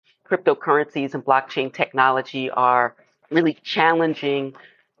cryptocurrencies and blockchain technology are really challenging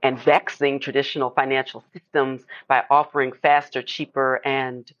and vexing traditional financial systems by offering faster, cheaper,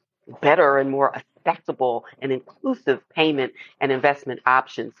 and better and more accessible and inclusive payment and investment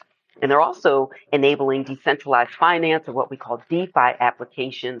options. And they're also enabling decentralized finance, or what we call DeFi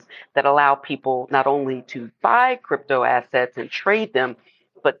applications, that allow people not only to buy crypto assets and trade them,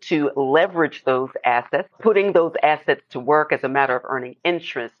 but to leverage those assets, putting those assets to work as a matter of earning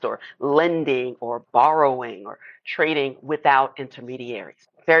interest or lending or borrowing or trading without intermediaries.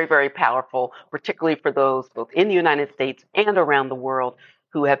 Very, very powerful, particularly for those both in the United States and around the world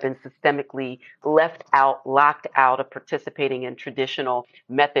who have been systemically left out, locked out of participating in traditional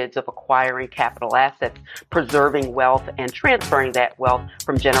methods of acquiring capital assets, preserving wealth, and transferring that wealth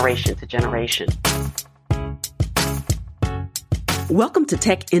from generation to generation. Welcome to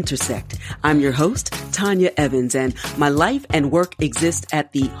Tech Intersect. I'm your host, Tonya Evans, and my life and work exist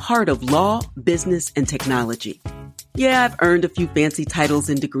at the heart of law, business, and technology. Yeah, I've earned a few fancy titles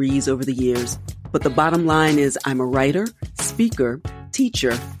and degrees over the years, but the bottom line is I'm a writer, speaker,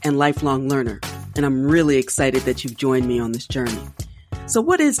 teacher, and lifelong learner, and I'm really excited that you've joined me on this journey. So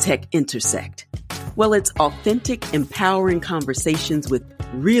what is Tech Intersect? Well, it's authentic, empowering conversations with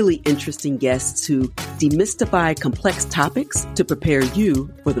really interesting guests who demystify complex topics to prepare you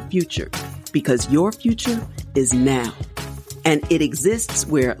for the future, because your future is now. And it exists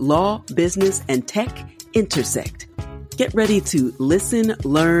where law, business, and tech intersect. Get ready to listen,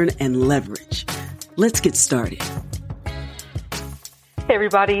 learn, and leverage. Let's get started. Hey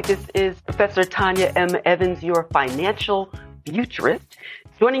everybody, this is Professor Tonya M. Evans, your financial futurist,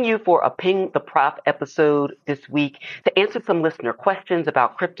 joining you for a Ping the Prof episode this week to answer some listener questions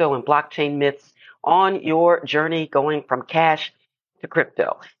about crypto and blockchain myths on your journey going from cash to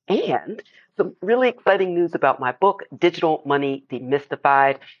crypto. And some really exciting news about my book, Digital Money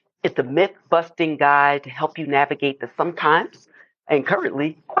Demystified. It's a myth-busting guide to help you navigate the sometimes and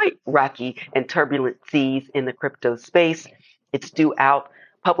currently quite rocky and turbulent seas in the crypto space. It's due out,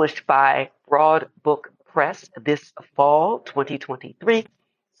 published by Broad Book Press this fall, 2023.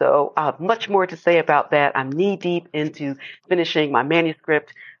 So I have much more to say about that. I'm knee deep into finishing my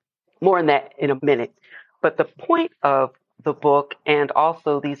manuscript. More on that in a minute. But the point of the book and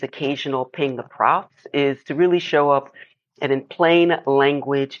also these occasional Ping the Profs is to really show up and in plain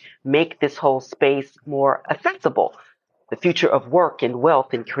language, make this whole space more accessible. The future of work and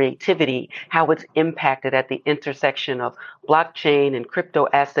wealth and creativity, how it's impacted at the intersection of blockchain and crypto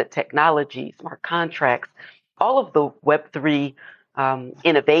asset technology, smart contracts, all of the Web3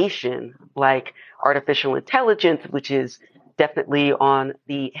 innovation like artificial intelligence, which is definitely on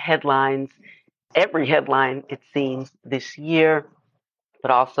the headlines, every headline it seems this year, but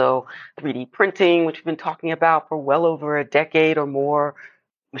also 3D printing, which we've been talking about for well over a decade or more,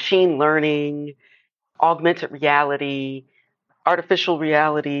 machine learning, augmented reality, artificial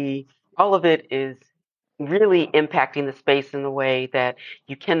reality, all of it is really impacting the space in the way that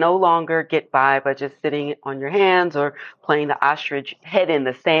you can no longer get by just sitting on your hands or playing the ostrich head in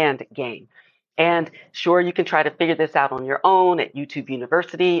the sand game. And sure, you can try to figure this out on your own at YouTube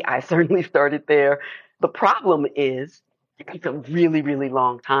University. I certainly started there. The problem is it takes a really, really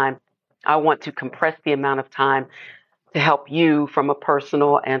long time. I want to compress the amount of time to help you from a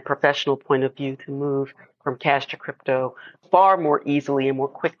personal and professional point of view to move from cash to crypto far more easily and more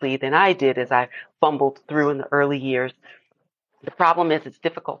quickly than I did as I fumbled through in the early years. The problem is it's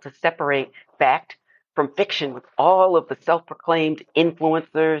difficult to separate fact from fiction with all of the self-proclaimed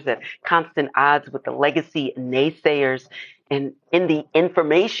influencers at constant odds with the legacy naysayers. And in the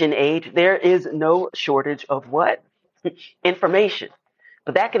information age, there is no shortage of what? Information.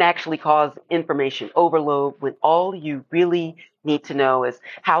 But that can actually cause information overload when all you really need to know is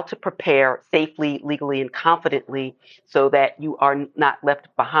how to prepare safely, legally, and confidently so that you are not left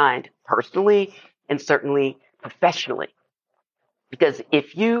behind personally and certainly professionally. Because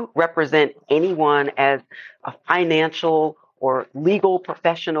if you represent anyone as a financial or legal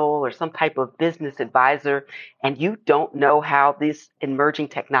professional or some type of business advisor, and you don't know how this emerging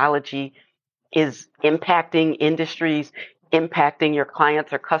technology is impacting industries, impacting your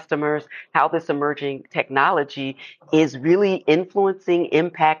clients or customers, how this emerging technology is really influencing,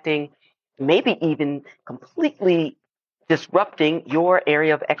 impacting, maybe even completely disrupting your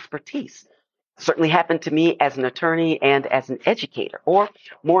area of expertise. Certainly happened to me as an attorney and as an educator, or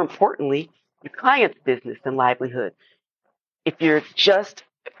more importantly, your client's business and livelihood. If you're just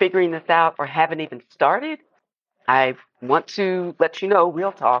figuring this out or haven't even started, I want to let you know,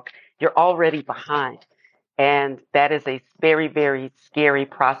 real talk, you're already behind. And that is a very, very scary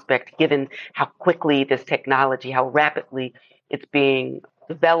prospect given how quickly this technology, how rapidly it's being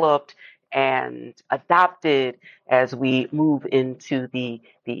developed and adopted as we move into the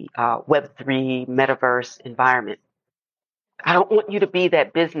Web3 metaverse environment. I don't want you to be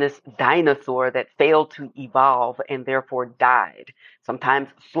that business dinosaur that failed to evolve and therefore died. Sometimes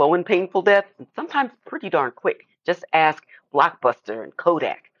slow and painful death, and sometimes pretty darn quick. Just ask Blockbuster and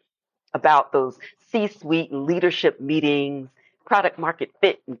Kodak about those C-suite leadership meetings, product market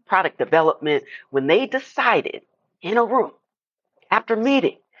fit and product development, when they decided in a room after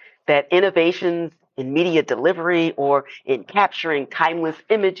meeting that innovations in media delivery or in capturing timeless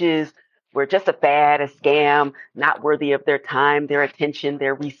images were just a fad, a scam, not worthy of their time, their attention,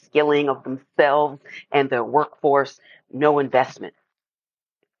 their reskilling of themselves and their workforce, no investment.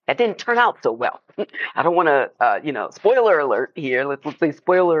 That didn't turn out so well. I don't want to, spoiler alert here. Let's say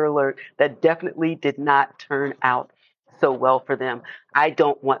spoiler alert. That definitely did not turn out so well for them. I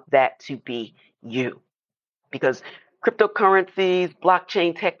don't want that to be you, because cryptocurrencies,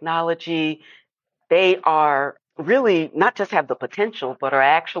 blockchain technology, they are really not just have the potential, but are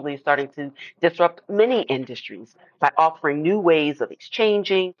actually starting to disrupt many industries by offering new ways of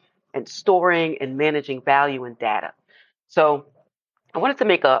exchanging and storing and managing value and data. So I wanted to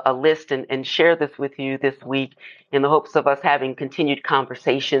make a list and share this with you this week in the hopes of us having continued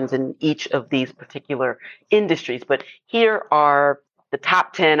conversations in each of these particular industries. But here are the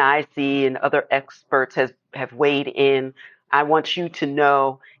top 10 I see and other experts have weighed in. I want you to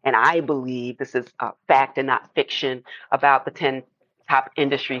know, and I believe this is fact and not fiction, about the 10 top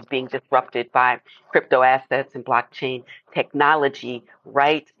industries being disrupted by crypto assets and blockchain technology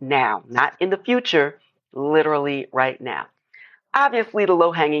right now, not in the future, literally right now. Obviously, the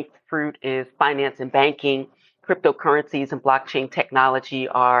low-hanging fruit is finance and banking. Cryptocurrencies and blockchain technology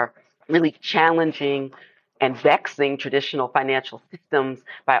are really challenging and vexing traditional financial systems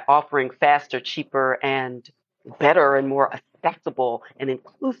by offering faster, cheaper, and better and more accessible and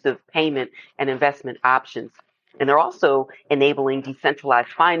inclusive payment and investment options. And they're also enabling decentralized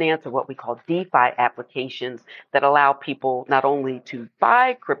finance, or what we call DeFi applications, that allow people not only to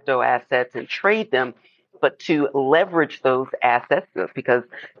buy crypto assets and trade them, but to leverage those assets, because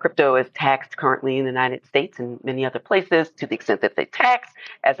crypto is taxed currently in the United States and many other places to the extent that they tax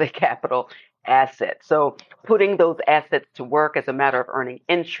as a capital asset. So putting those assets to work as a matter of earning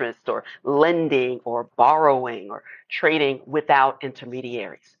interest or lending or borrowing or trading without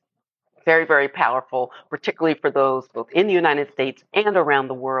intermediaries. Very, very powerful, particularly for those both in the United States and around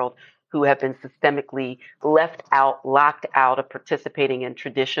the world who have been systemically left out, locked out of participating in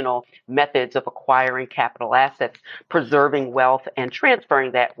traditional methods of acquiring capital assets, preserving wealth, and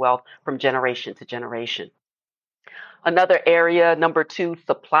transferring that wealth from generation to generation. Another area, number 2,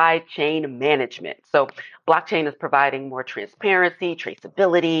 supply chain management. So blockchain is providing more transparency,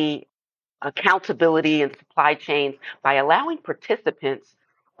 traceability, accountability in supply chains by allowing participants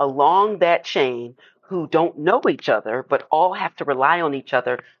along that chain who don't know each other, but all have to rely on each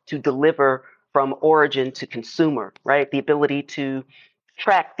other to deliver from origin to consumer, right? The ability to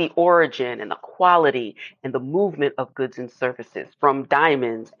track the origin and the quality and the movement of goods and services, from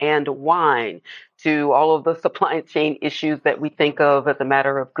diamonds and wine to all of the supply chain issues that we think of as a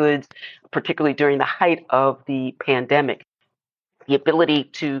matter of goods, particularly during the height of the pandemic. The ability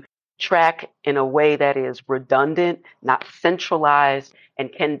to track in a way that is redundant, not centralized,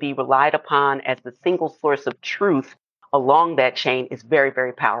 and can be relied upon as the single source of truth along that chain is very,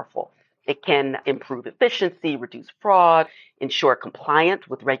 very powerful. It can improve efficiency, reduce fraud, ensure compliance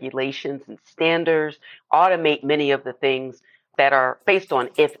with regulations and standards, automate many of the things that are based on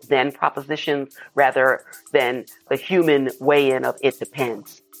if-then propositions rather than the human weigh-in of it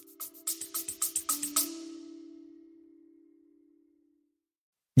depends.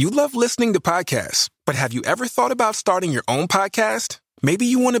 You love listening to podcasts, but have you ever thought about starting your own podcast? Maybe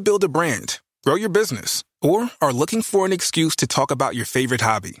you want to build a brand, grow your business, or are looking for an excuse to talk about your favorite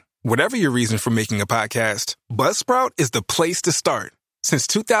hobby. Whatever your reason for making a podcast, Buzzsprout is the place to start. Since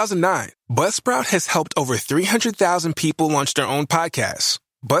 2009, Buzzsprout has helped over 300,000 people launch their own podcasts.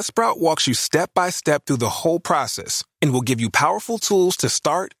 Buzzsprout walks you step by step through the whole process and will give you powerful tools to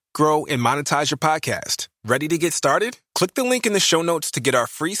start, grow, and monetize your podcast. Ready to get started? Click the link in the show notes to get our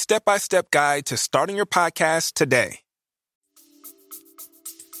free step-by-step guide to starting your podcast today.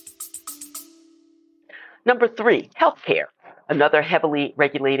 Number 3, healthcare. Another heavily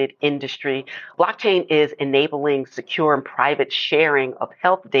regulated industry. Blockchain is enabling secure and private sharing of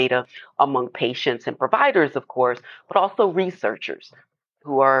health data among patients and providers, of course, but also researchers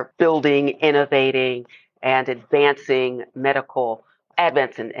who are building, innovating, and advancing medical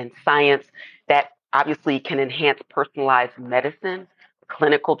advance and science that obviously can enhance personalized medicine,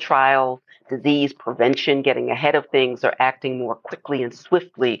 clinical trials, disease prevention, getting ahead of things, or acting more quickly and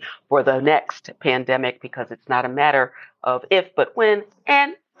swiftly for the next pandemic, because it's not a matter of if, but when.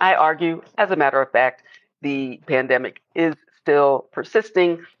 And I argue, as a matter of fact, the pandemic is still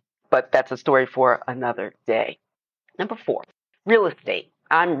persisting, but that's a story for another day. Number 4, real estate.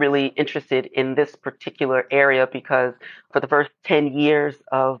 I'm really interested in this particular area because for the first 10 years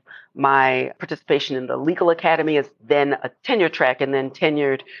of my participation in the legal academy as then a tenure track and then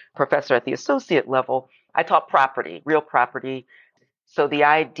tenured professor at the associate level, I taught property, real property. So the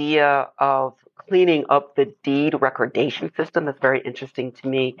idea of cleaning up the deed recordation system is very interesting to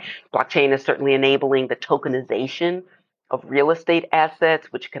me. Blockchain is certainly enabling the tokenization of real estate assets,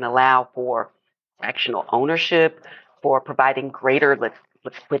 which can allow for fractional ownership, for providing greater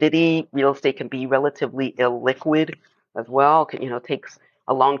liquidity. Real estate can be relatively illiquid as well. It takes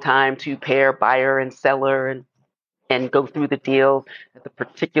a long time to pair buyer and seller and go through the deals at the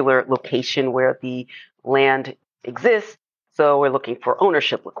particular location where the land exists. So we're looking for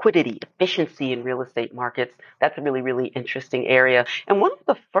ownership, liquidity, efficiency in real estate markets. That's a really, really interesting area. And one of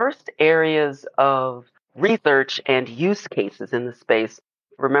the first areas of research and use cases in the space,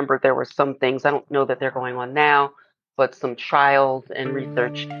 remember there were some things, I don't know that they're going on now, but some trials and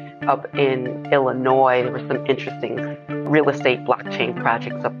research up in Illinois. There were some interesting real estate blockchain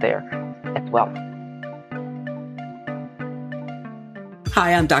projects up there as well.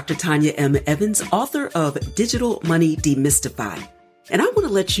 Hi, I'm Dr. Tonya M. Evans, author of Digital Money Demystified. And I want to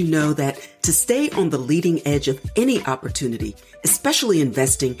let you know that to stay on the leading edge of any opportunity, especially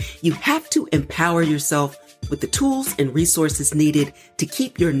investing, you have to empower yourself with the tools and resources needed to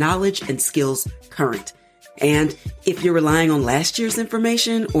keep your knowledge and skills current. And if you're relying on last year's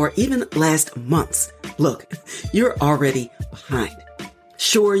information or even last month's, look, you're already behind.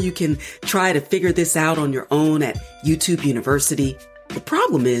 Sure, you can try to figure this out on your own at YouTube University. The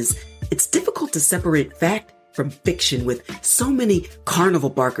problem is, it's difficult to separate fact from fiction with so many carnival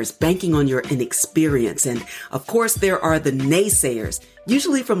barkers banking on your inexperience. And of course, there are the naysayers,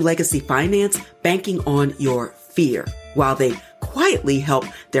 usually from legacy finance, banking on your fear, while they quietly help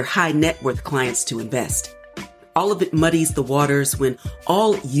their high net worth clients to invest. All of it muddies the waters when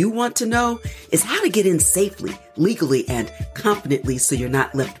all you want to know is how to get in safely, legally, and confidently so you're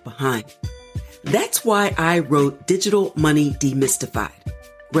not left behind. That's why I wrote Digital Money Demystified,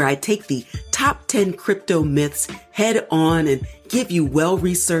 where I take the top 10 crypto myths head on and give you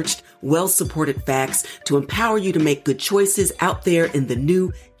well-researched, well-supported facts to empower you to make good choices out there in the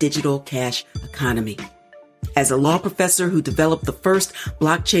new digital cash economy. As a law professor who developed the first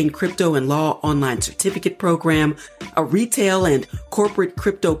blockchain crypto and law online certificate program, a retail and corporate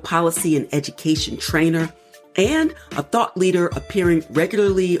crypto policy and education trainer, and a thought leader appearing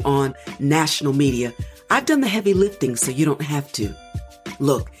regularly on national media, I've done the heavy lifting so you don't have to.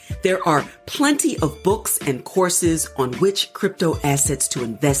 Look, there are plenty of books and courses on which crypto assets to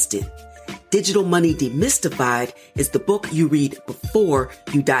invest in. Digital Money Demystified is the book you read before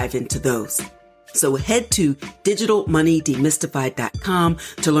you dive into those. So head to digitalmoneydemystified.com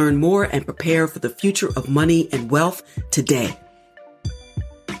to learn more and prepare for the future of money and wealth today.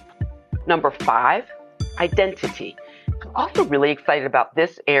 Number 5, identity. I'm also really excited about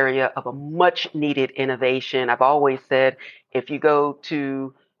this area of a much needed innovation. I've always said if you go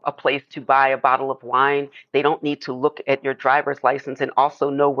to a place to buy a bottle of wine, they don't need to look at your driver's license and also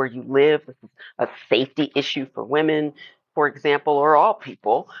know where you live. This is a safety issue for women, for example, or all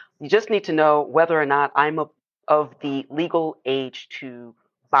people. You just need to know whether or not I'm of the legal age to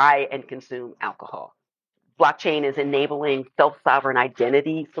buy and consume alcohol. Blockchain is enabling self-sovereign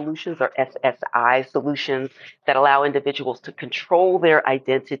identity solutions, or SSI solutions, that allow individuals to control their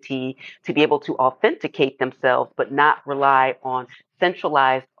identity, to be able to authenticate themselves, but not rely on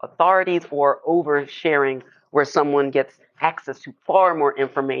centralized authorities or oversharing where someone gets access to far more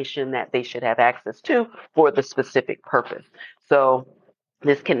information that they should have access to for the specific purpose. So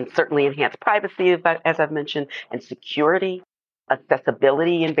this can certainly enhance privacy, as I've mentioned, and security,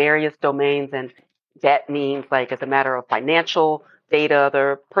 accessibility in various domains. And that means, like, as a matter of financial data,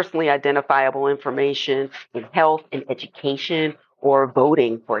 other personally identifiable information in health and education or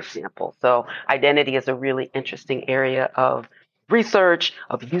voting, for example. So identity is a really interesting area of research,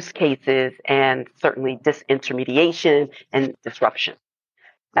 of use cases, and certainly disintermediation and disruption.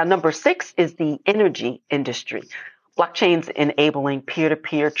 Now, number 6 is the energy industry. Blockchain's enabling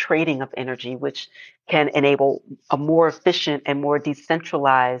peer-to-peer trading of energy, which can enable a more efficient and more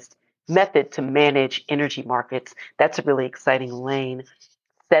decentralized method to manage energy markets. That's a really exciting lane.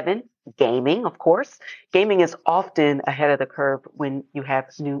 7, gaming, of course. Gaming is often ahead of the curve when you have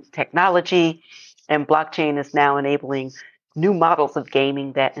new technology, and blockchain is now enabling new models of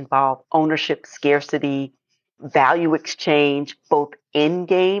gaming that involve ownership, scarcity, value exchange, both in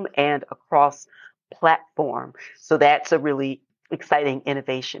game and across platform. So that's a really exciting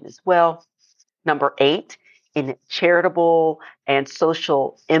innovation as well. Number 8, in charitable and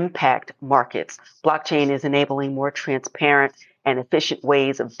social impact markets, blockchain is enabling more transparent and efficient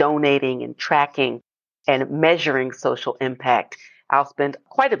ways of donating and tracking and measuring social impact. I'll spend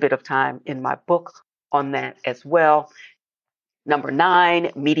quite a bit of time in my book on that as well. Number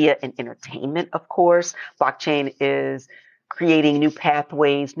 9, media and entertainment, of course. Blockchain is creating new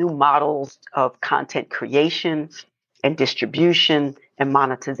pathways, new models of content creation and distribution and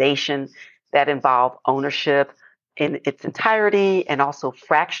monetization that involve ownership in its entirety and also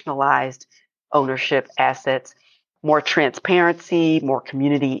fractionalized ownership assets, more transparency, more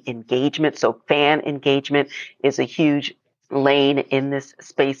community engagement. So fan engagement is a huge lane in this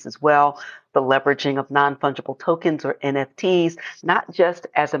space as well. The leveraging of non-fungible tokens or NFTs, not just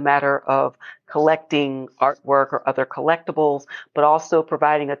as a matter of collecting artwork or other collectibles, but also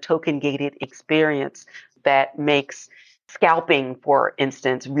providing a token-gated experience that makes scalping, for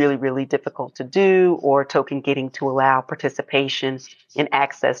instance, really, really difficult to do, or token gating to allow participation and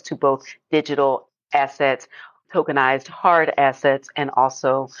access to both digital assets, tokenized hard assets, and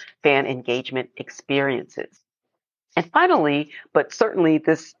also fan engagement experiences. And finally, but certainly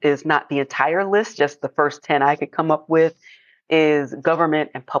this is not the entire list, just the first 10 I could come up with, is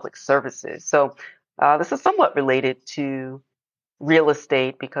government and public services. So this is somewhat related to real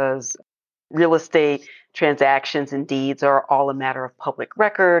estate because real estate transactions and deeds are all a matter of public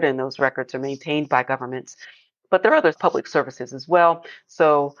record, and those records are maintained by governments. But there are other public services as well.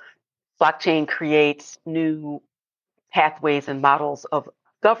 So blockchain creates new pathways and models of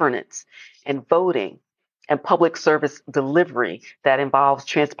governance and voting and public service delivery that involves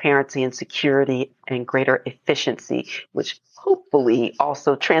transparency and security and greater efficiency, which hopefully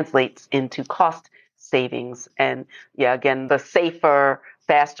also translates into cost savings and, yeah, again, the safer,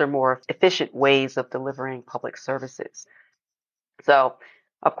 faster, more efficient ways of delivering public services. So,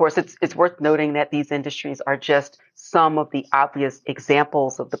 of course, it's worth noting that these industries are just some of the obvious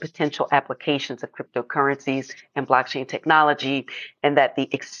examples of the potential applications of cryptocurrencies and blockchain technology, and that the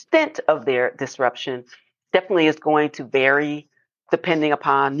extent of their disruption definitely is going to vary depending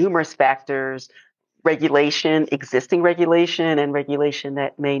upon numerous factors, regulation, existing regulation, and regulation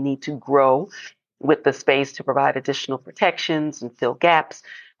that may need to grow with the space to provide additional protections and fill gaps,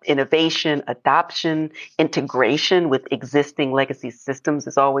 innovation, adoption, integration with existing legacy systems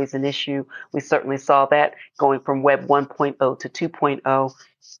is always an issue. We certainly saw that going from Web 1.0 to 2.0.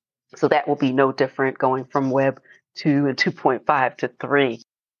 So that will be no different going from Web 2 and 2.5 to 3.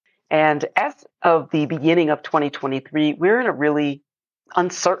 And as of the beginning of 2023, we're in a really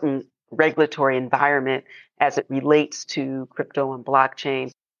uncertain regulatory environment as it relates to crypto and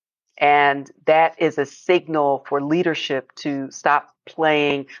blockchain. And that is a signal for leadership to stop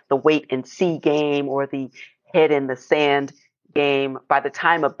playing the wait and see game or the head in the sand game by the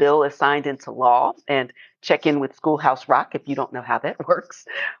time a bill is signed into law, and check in with Schoolhouse Rock if you don't know how that works.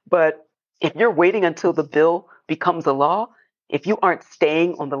 But if you're waiting until the bill becomes a law, if you aren't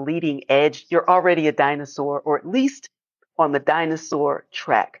staying on the leading edge, you're already a dinosaur, or at least on the dinosaur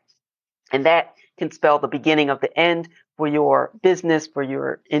track. And that can spell the beginning of the end for your business, for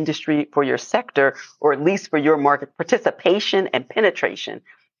your industry, for your sector, or at least for your market participation and penetration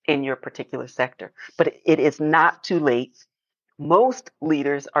in your particular sector. But it is not too late. Most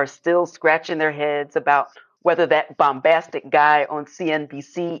leaders are still scratching their heads about whether that bombastic guy on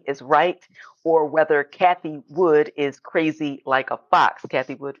CNBC is right or whether Cathie Wood is crazy like a fox.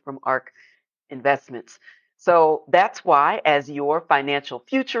 Cathie Wood from ARK Investments. So that's why, as your financial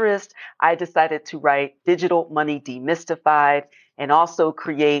futurist, I decided to write Digital Money Demystified and also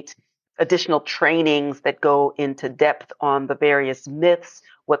create additional trainings that go into depth on the various myths,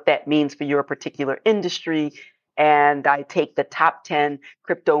 what that means for your particular industry. And I take the top 10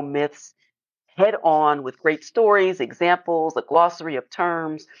 crypto myths head on with great stories, examples, a glossary of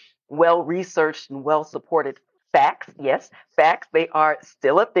terms, well researched and well supported facts. Yes, facts, they are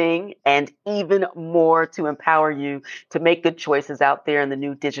still a thing, and even more to empower you to make good choices out there in the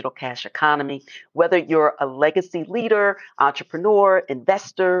new digital cash economy. Whether you're a legacy leader, entrepreneur,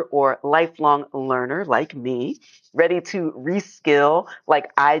 investor, or lifelong learner like me, ready to reskill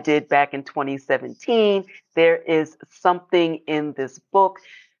like I did back in 2017, there is something in this book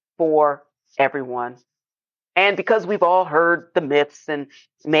for everyone. And because we've all heard the myths and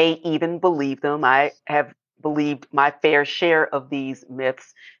may even believe them, I have believed my fair share of these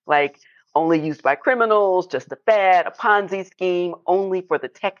myths, like only used by criminals, just a fad, a Ponzi scheme, only for the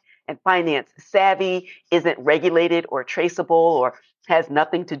tech and finance savvy isn't regulated or traceable or has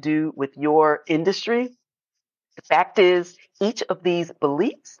nothing to do with your industry, the fact is each of these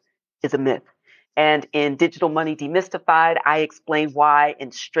beliefs is a myth. And in Digital Money Demystified, I explain why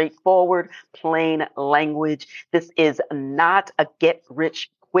in straightforward, plain language. This is not a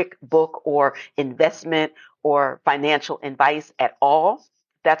get-rich-quick book or investment or financial advice at all. If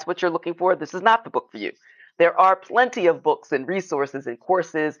that's what you're looking for, this is not the book for you. There are plenty of books and resources and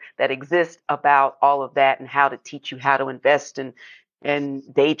courses that exist about all of that and how to teach you how to invest and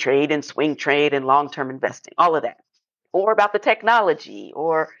day trade and swing trade and long-term investing, all of that, or about the technology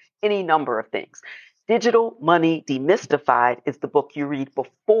or any number of things. Digital Money Demystified is the book you read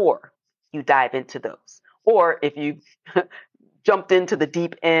before you dive into those. Or if you jumped into the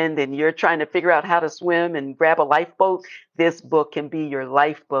deep end and you're trying to figure out how to swim and grab a lifeboat, this book can be your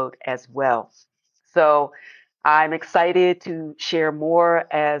lifeboat as well. So I'm excited to share more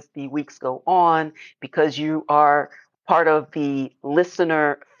as the weeks go on because you are part of the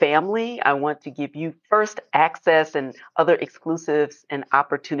listener family. I want to give you first access and other exclusives and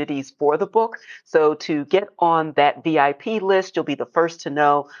opportunities for the book. So to get on that VIP list, you'll be the first to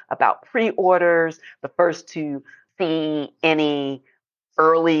know about pre-orders, the first to see any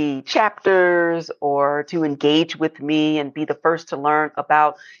early chapters or to engage with me and be the first to learn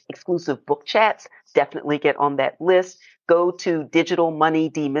about exclusive book chats. Definitely get on that list. Go to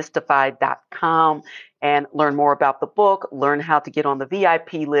digitalmoneydemystified.com and learn more about the book, learn how to get on the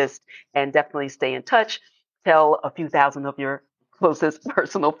VIP list, and definitely stay in touch. Tell a few thousand of your closest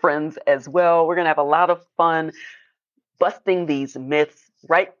personal friends as well. We're going to have a lot of fun busting these myths,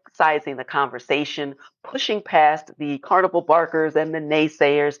 right-sizing the conversation, pushing past the carnival barkers and the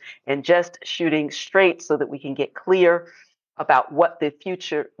naysayers, and just shooting straight so that we can get clear about what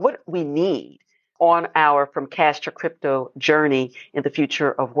we need on our From Cash to Crypto journey in the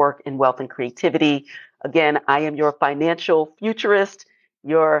future of work and wealth and creativity. Again, I am your financial futurist,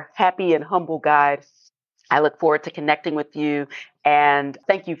 your happy and humble guide. I look forward to connecting with you, and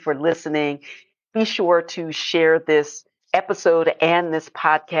thank you for listening. Be sure to share this episode and this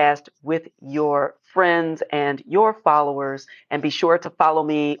podcast with your friends and your followers, and be sure to follow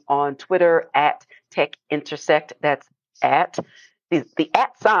me on Twitter at Tech Intersect. That's at the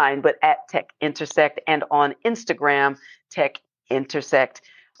at sign, but at Tech Intersect, and on Instagram, Tech Intersect.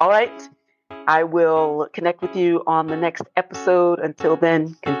 All right. I will connect with you on the next episode. Until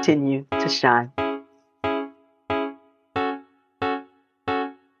then, continue to shine.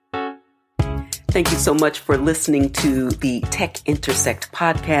 Thank you so much for listening to the Tech Intersect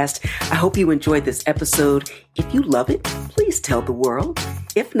podcast. I hope you enjoyed this episode. If you love it, please tell the world.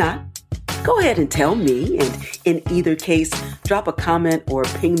 If not, go ahead and tell me. And in either case, drop a comment or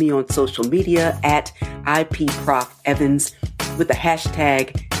ping me on social media at IPProfEvans with the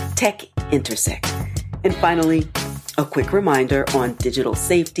hashtag TechIntersect. And finally, a quick reminder on digital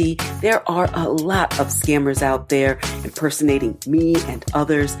safety. There are a lot of scammers out there impersonating me and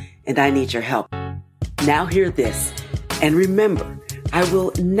others, and I need your help. Now hear this, and remember, I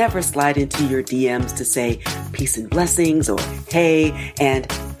will never slide into your DMs to say peace and blessings or hey, and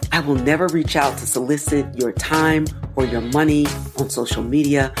I will never reach out to solicit your time or your money on social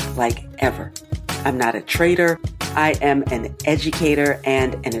media like ever. I'm not a trader. I am an educator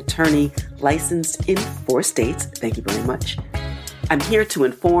and an attorney licensed in 4 states. Thank you very much. I'm here to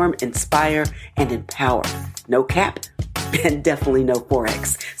inform, inspire, and empower. No cap, and definitely no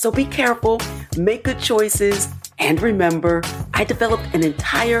Forex. So be careful, make good choices, and remember, I developed an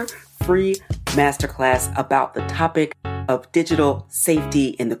entire free masterclass about the topic of digital safety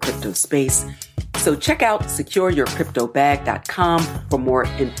in the crypto space. So check out secureyourcryptobag.com for more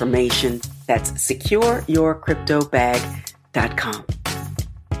information. That's secureyourcryptobag.com.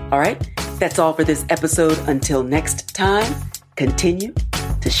 All right, that's all for this episode. Until next time, continue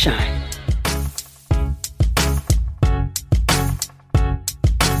to shine.